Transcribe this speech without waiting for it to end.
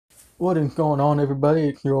What is going on, everybody?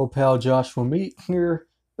 It's your old pal Joshua Meat here,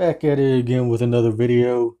 back at it again with another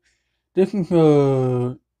video. This is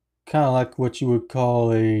kind of like what you would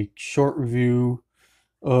call a short review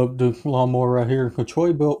of the lawnmower right here, the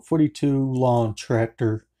Troy Bilt 42 lawn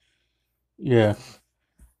tractor. Yeah,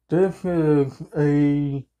 this is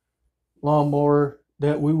a lawnmower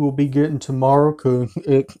that we will be getting tomorrow because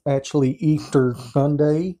it's actually Easter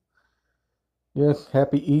Sunday. Yes,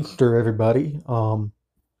 happy Easter, everybody.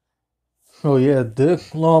 Oh yeah,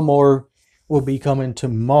 this lawnmower will be coming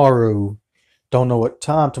tomorrow. Don't know what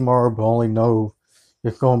time tomorrow, but only know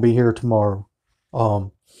it's gonna be here tomorrow.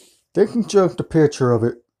 Um, they can just a picture of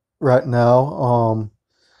it right now.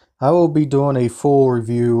 I will be doing a full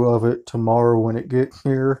review of it tomorrow when it gets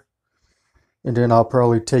here, and then I'll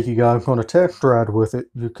probably take you guys on a test ride with it.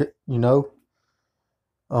 You know,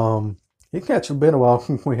 um, it's actually been a while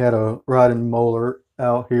since we had a riding mower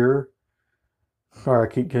out here. Sorry,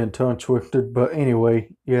 I keep getting tongue twisted, but anyway,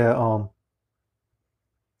 yeah.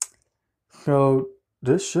 So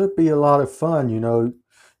this should be a lot of fun, you know.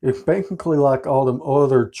 It's basically like all them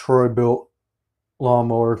other Troy built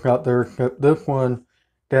lawnmowers out there, except this one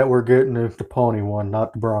that we're getting is the pony one,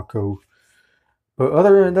 not the Bronco. But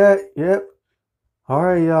other than that, yep.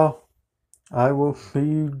 Alright, y'all. I will see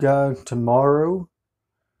you guys tomorrow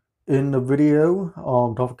in the video.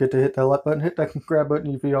 Don't forget to hit that like button, hit that subscribe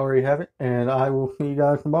button if you already haven't, and I will see you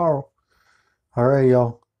guys tomorrow. Alright,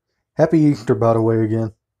 y'all. Happy Easter, by the way,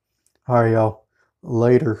 again. Alright, y'all.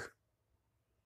 Later.